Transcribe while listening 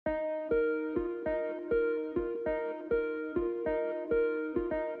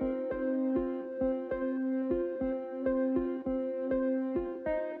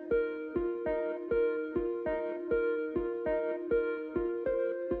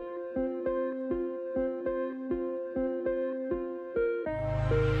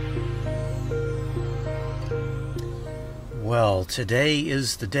Well, today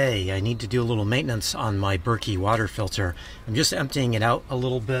is the day. I need to do a little maintenance on my Berkey water filter. I'm just emptying it out a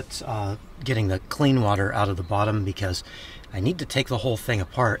little bit, getting the clean water out of the bottom because I need to take the whole thing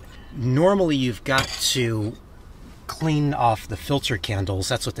apart. Normally you've got to clean off the filter candles.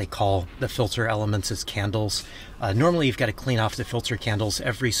 That's what they call the filter elements, is candles. Normally you've got to clean off the filter candles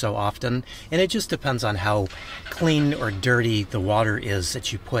every so often, and it just depends on how clean or dirty the water is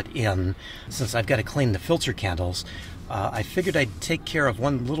that you put in. Since I've got to clean the filter candles, I figured I'd take care of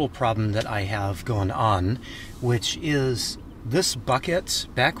one little problem that I have going on, which is this bucket.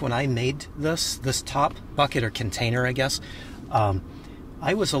 Back when I made this top bucket or container, I guess,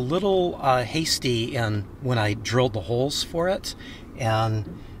 I was a little hasty when I drilled the holes for it,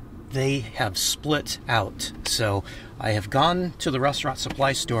 and they have split out. So I have gone to the restaurant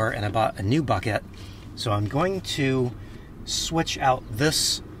supply store and I bought a new bucket. So I'm going to switch out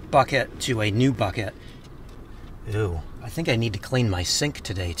this bucket to a new bucket. Ooh, I think I need to clean my sink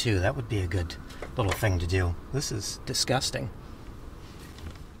today too. That would be a good little thing to do. This is disgusting.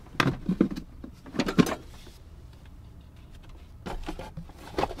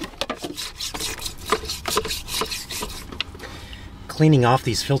 Cleaning off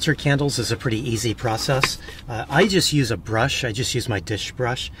these filter candles is a pretty easy process. I just use a brush. I just use my dish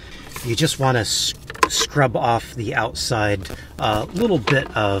brush. You just want to scrub off the outside, a little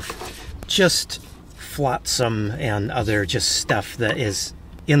bit of just flotsam and other just stuff that is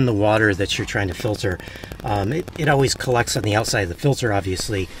in the water that you're trying to filter. It always collects on the outside of the filter,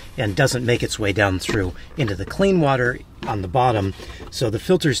 obviously, and doesn't make its way down through into the clean water on the bottom. So the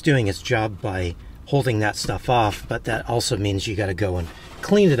filter's doing its job by holding that stuff off, but that also means you got to go and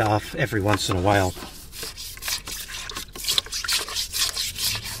clean it off every once in a while.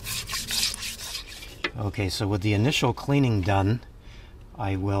 Okay, so with the initial cleaning done,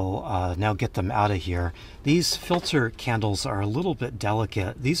 I will now get them out of here. These filter candles are a little bit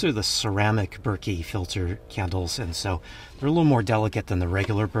delicate. These are the ceramic Berkey filter candles, and so they're a little more delicate than the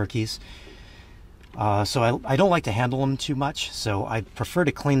regular Berkeys. So I don't like to handle them too much, so I prefer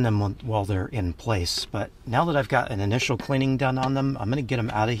to clean them while they're in place. But now that I've got an initial cleaning done on them, I'm going to get them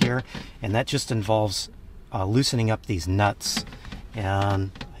out of here, and that just involves loosening up these nuts.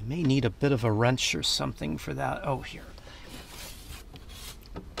 And I may need a bit of a wrench or something for that. Oh, here.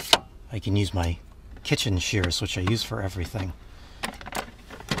 I can use my kitchen shears, which I use for everything.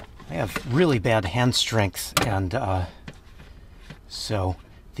 I have really bad hand strength, and so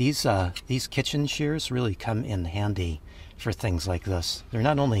these kitchen shears really come in handy for things like this. They're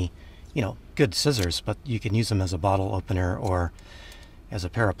not only, you know, good scissors, but you can use them as a bottle opener or as a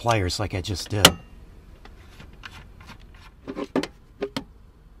pair of pliers like I just did.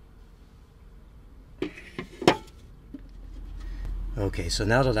 Okay, so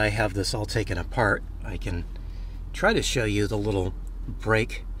now that I have this all taken apart, I can try to show you the little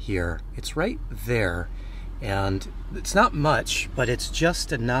break here. It's right there, and it's not much, but it's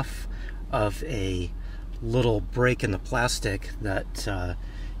just enough of a little break in the plastic that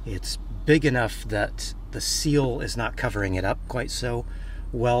it's big enough that the seal is not covering it up quite so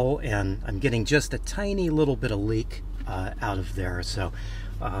well, and I'm getting just a tiny little bit of leak out of there. So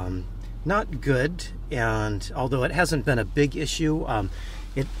not good, and although it hasn't been a big issue,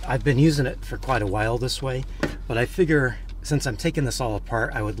 I've been using it for quite a while this way, but I figure since I'm taking this all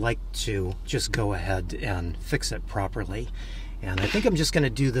apart, I would like to just go ahead and fix it properly. And I think I'm just going to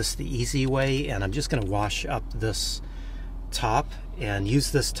do this the easy way, and I'm just going to wash up this top and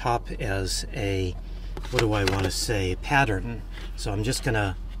use this top as a, what do I want to say, pattern. So I'm just going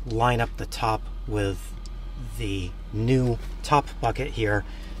to line up the top with the new top bucket here,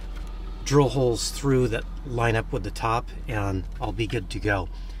 drill holes through that line up with the top, and I'll be good to go.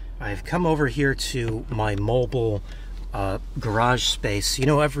 I've come over here to my mobile garage space. You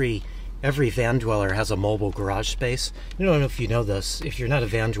know, every van dweller has a mobile garage space. I don't know if you know this. If you're not a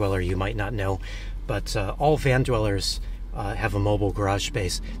van dweller, you might not know, but all van dwellers have a mobile garage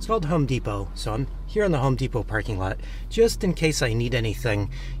space. It's called Home Depot. So I'm here in the Home Depot parking lot just in case I need anything.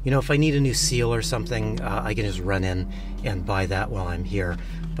 You know, if I need a new seal or something, I can just run in and buy that while I'm here.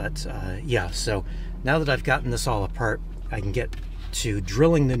 But yeah, so now that I've gotten this all apart, I can get to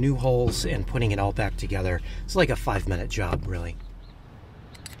drilling the new holes and putting it all back together. It's like a 5-minute job, really.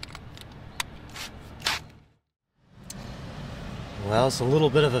 Well, it's a little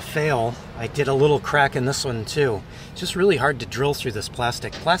bit of a fail. I did a little crack in this one too. It's just really hard to drill through this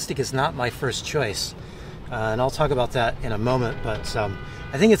plastic. Plastic is not my first choice, and I'll talk about that in a moment, but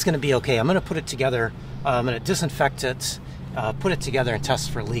I think it's going to be okay. I'm going to put it together. I'm going to disinfect it, put it together and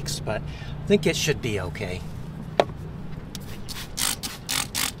test for leaks, but I think it should be okay.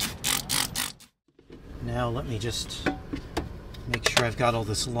 Now let me just Make sure I've got all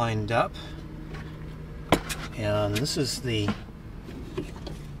this lined up. And this is the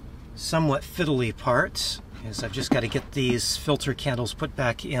somewhat fiddly part, is I've just got to get these filter candles put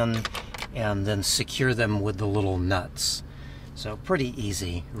back in and then secure them with the little nuts. So pretty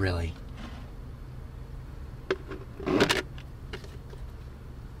easy, really.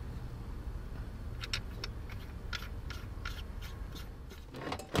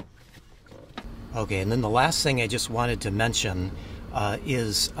 Okay, and then the last thing I just wanted to mention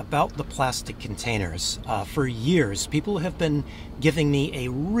is about the plastic containers. For years, people have been giving me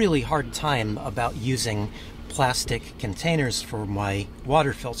a really hard time about using plastic containers for my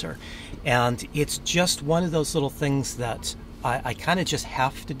water filter. And it's just one of those little things that I kind of just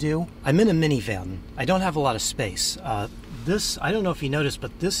have to do. I'm in a minivan. I don't have a lot of space. This, I don't know if you noticed,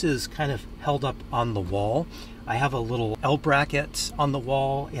 but this is kind of held up on the wall. I have a little L bracket on the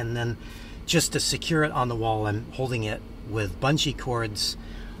wall, and then just to secure it on the wall, I'm holding it with bungee cords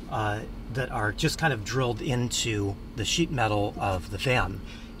that are just kind of drilled into the sheet metal of the van.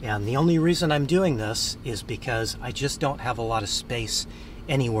 And the only reason I'm doing this is because I just don't have a lot of space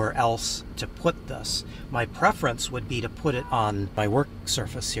anywhere else to put this. My preference would be to put it on my work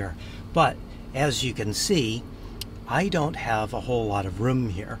surface here, but as you can see, I don't have a whole lot of room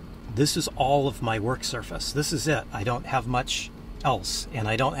here. This is all of my work surface. This is it. I don't have much else, and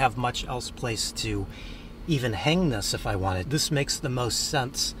I don't have much else place to even hang this if I wanted. This makes the most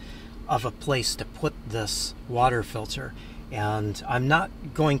sense of a place to put this water filter, and I'm not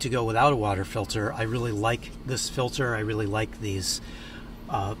going to go without a water filter. I really like this filter. I really like these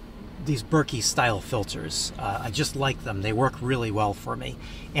Berkey style filters. I just like them. They work really well for me,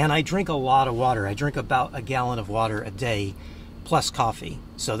 and I drink a lot of water. I drink about a gallon of water a day plus coffee,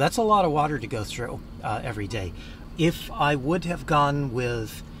 so that's a lot of water to go through every day. If I would have gone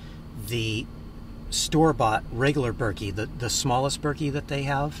with the store-bought regular Berkey, the smallest Berkey that they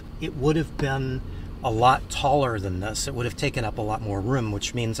have, it would have been a lot taller than this. It would have taken up a lot more room,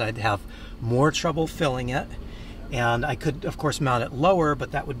 which means I'd have more trouble filling it. And I could, of course, mount it lower,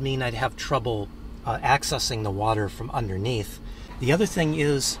 but that would mean I'd have trouble accessing the water from underneath. The other thing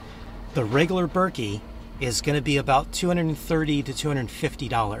is the regular Berkey is going to be about $230 to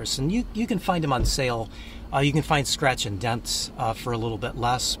 $250, and you can find them on sale. You can find scratch and dents for a little bit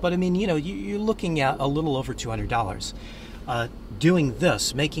less, but I mean, you know, you're looking at a little over $200. Doing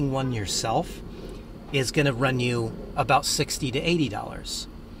this, making one yourself, is going to run you about $60 to $80.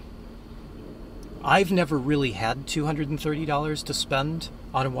 I've never really had $230 to spend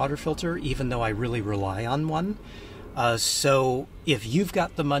on a water filter, even though I really rely on one. So if you've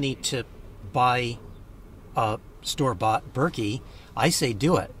got the money to buy a store-bought Berkey, I say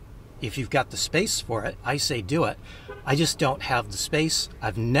do it. If you've got the space for it, I say do it. I just don't have the space.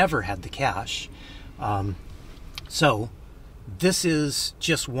 I've never had the cash. So this is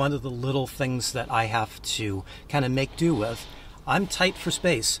just one of the little things that I have to kind of make do with. I'm tight for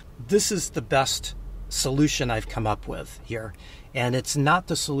space. This is the best solution I've come up with here. And it's not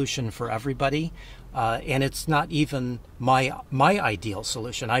the solution for everybody. And it's not even my ideal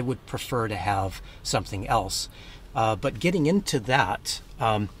solution. I would prefer to have something else. But getting into that,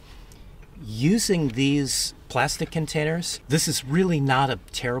 using these plastic containers, this is really not a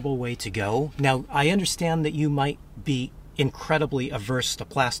terrible way to go. Now, I understand that you might be incredibly averse to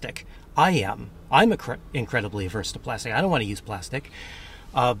plastic. I am. I'm incredibly averse to plastic. I don't want to use plastic.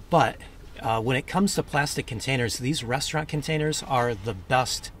 But when it comes to plastic containers, these restaurant containers are the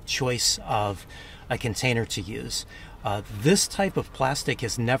best choice of a container to use. This type of plastic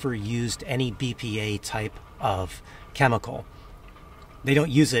has never used any BPA type of chemical. They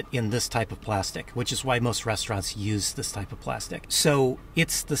don't use it in this type of plastic, which is why most restaurants use this type of plastic. So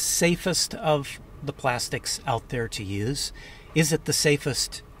it's the safest of the plastics out there to use. Is it the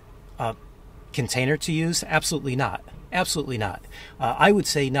safest container to use? Absolutely not. Absolutely not. I would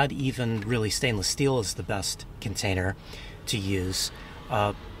say not even really stainless steel is the best container to use,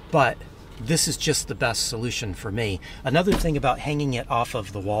 but this is just the best solution for me. Another thing about hanging it off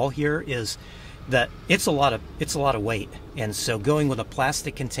of the wall here is that it's a lot of weight, and so going with a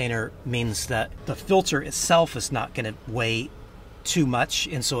plastic container means that the filter itself is not going to weigh too much,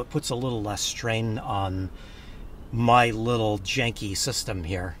 and so it puts a little less strain on my little janky system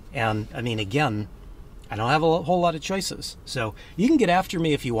here. And I mean, again, I don't have a whole lot of choices, so you can get after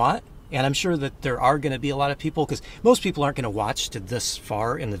me if you want, and I'm sure that there are going to be a lot of people, because most people aren't going to watch to this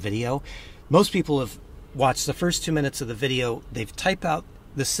far in the video. Most people have watched the first 2 minutes of the video. They've typed out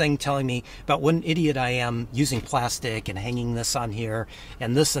this thing telling me about what an idiot I am using plastic and hanging this on here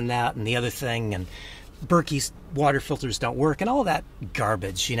and this and that and the other thing, and Berkey's water filters don't work and all that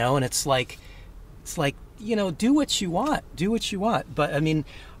garbage, you know. And it's like, it's like, you know, do what you want, But I mean,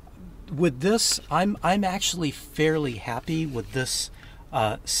 with this, I'm actually fairly happy with this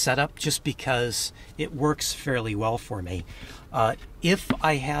setup, just because it works fairly well for me. If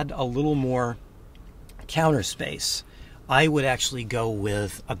I had a little more counter space, I would actually go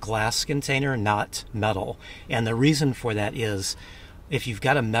with a glass container, not metal. And the reason for that is, if you've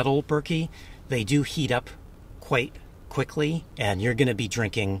got a metal Berkey, they do heat up quite quickly, and you're going to be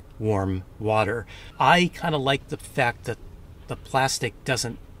drinking warm water. I kind of like the fact that the plastic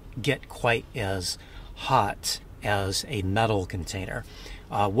doesn't get quite as hot as a metal container.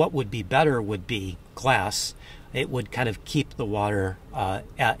 What would be better would be glass. It would kind of keep the water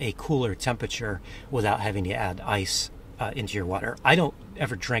at a cooler temperature without having to add ice into your water. I don't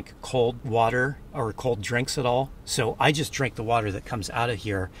ever drink cold water or cold drinks at all, so I just drink the water that comes out of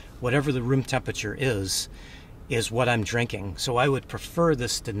here. Whatever the room temperature is what I'm drinking. So I would prefer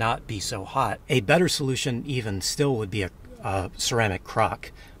this to not be so hot. A better solution even still would be a ceramic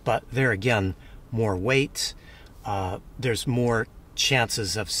crock, but there again, more weight, there's more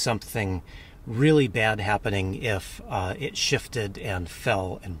chances of something really bad happening if it shifted and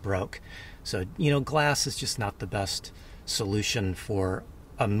fell and broke. So, you know, glass is just not the best solution for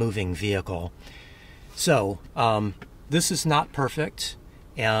a moving vehicle. So this is not perfect,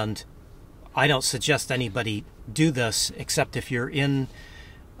 and I don't suggest anybody do this, except if you're in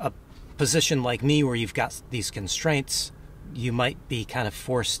a position like me where you've got these constraints. You might be kind of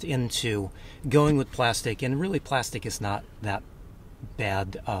forced into going with plastic, and really plastic is not that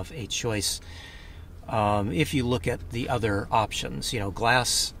bad of a choice. If you look at the other options, you know,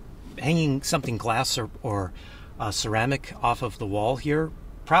 glass, hanging something glass or ceramic off of the wall here,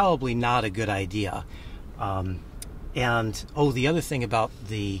 probably not a good idea. And oh, the other thing about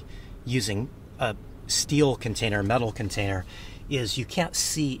the using a steel container, metal container, is you can't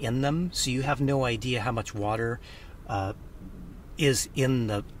see in them, so you have no idea how much water is in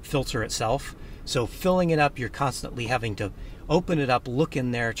the filter itself. So filling it up, you're constantly having to open it up, look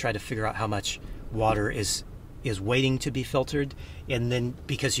in there, try to figure out how much water is waiting to be filtered, and then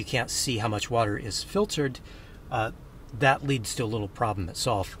because you can't see how much water is filtered, that leads to a little problem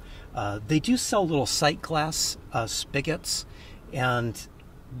itself. They do sell little sight glass spigots, and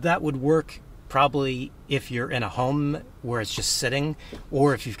that would work probably if you're in a home where it's just sitting,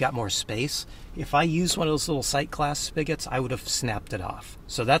 or if you've got more space. If I used one of those little sight glass spigots, I would have snapped it off.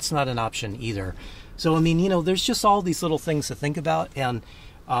 So that's not an option either. So, I mean, you know, there's just all these little things to think about, and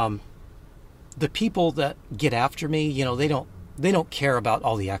the people that get after me, you know, they don't care about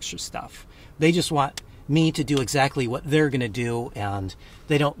all the extra stuff. They just want me to do exactly what they're going to do, and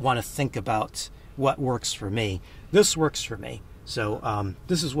they don't want to think about what works for me. This works for me. So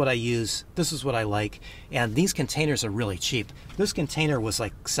this is what I use, this is what I like, and these containers are really cheap. This container was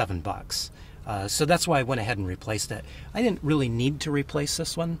like $7. So that's why I went ahead and replaced it. I didn't really need to replace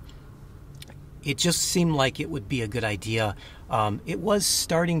this one. It just seemed like it would be a good idea. It was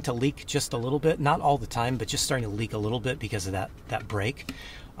starting to leak just a little bit, not all the time, but just starting to leak a little bit because of that break.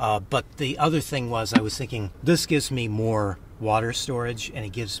 But the other thing was, I was thinking, this gives me more water storage, and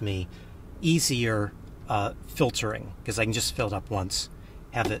it gives me easier filtering, because I can just fill it up once,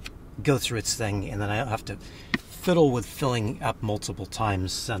 have it go through its thing, and then I don't have to fiddle with filling up multiple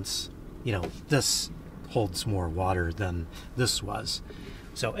times, since, you know, this holds more water than this was.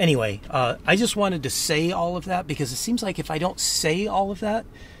 So anyway, I just wanted to say all of that, because it seems like if I don't say all of that,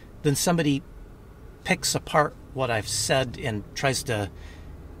 then somebody picks apart what I've said and tries to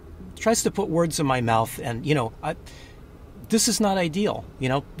put words in my mouth. And, you know, this is not ideal. You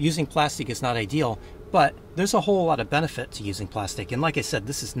know, using plastic is not ideal, but there's a whole lot of benefit to using plastic. And like I said,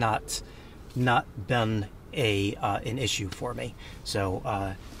 this has not been an issue for me.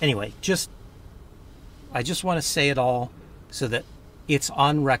 So anyway, I just want to say it all so that it's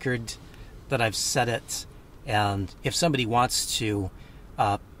on record that I've said it. And if somebody wants to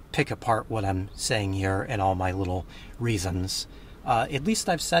pick apart what I'm saying here and all my little reasons, at least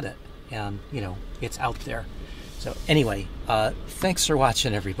I've said it, and, you know, it's out there. So anyway, thanks for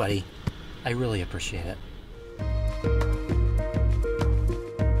watching, everybody. I really appreciate it.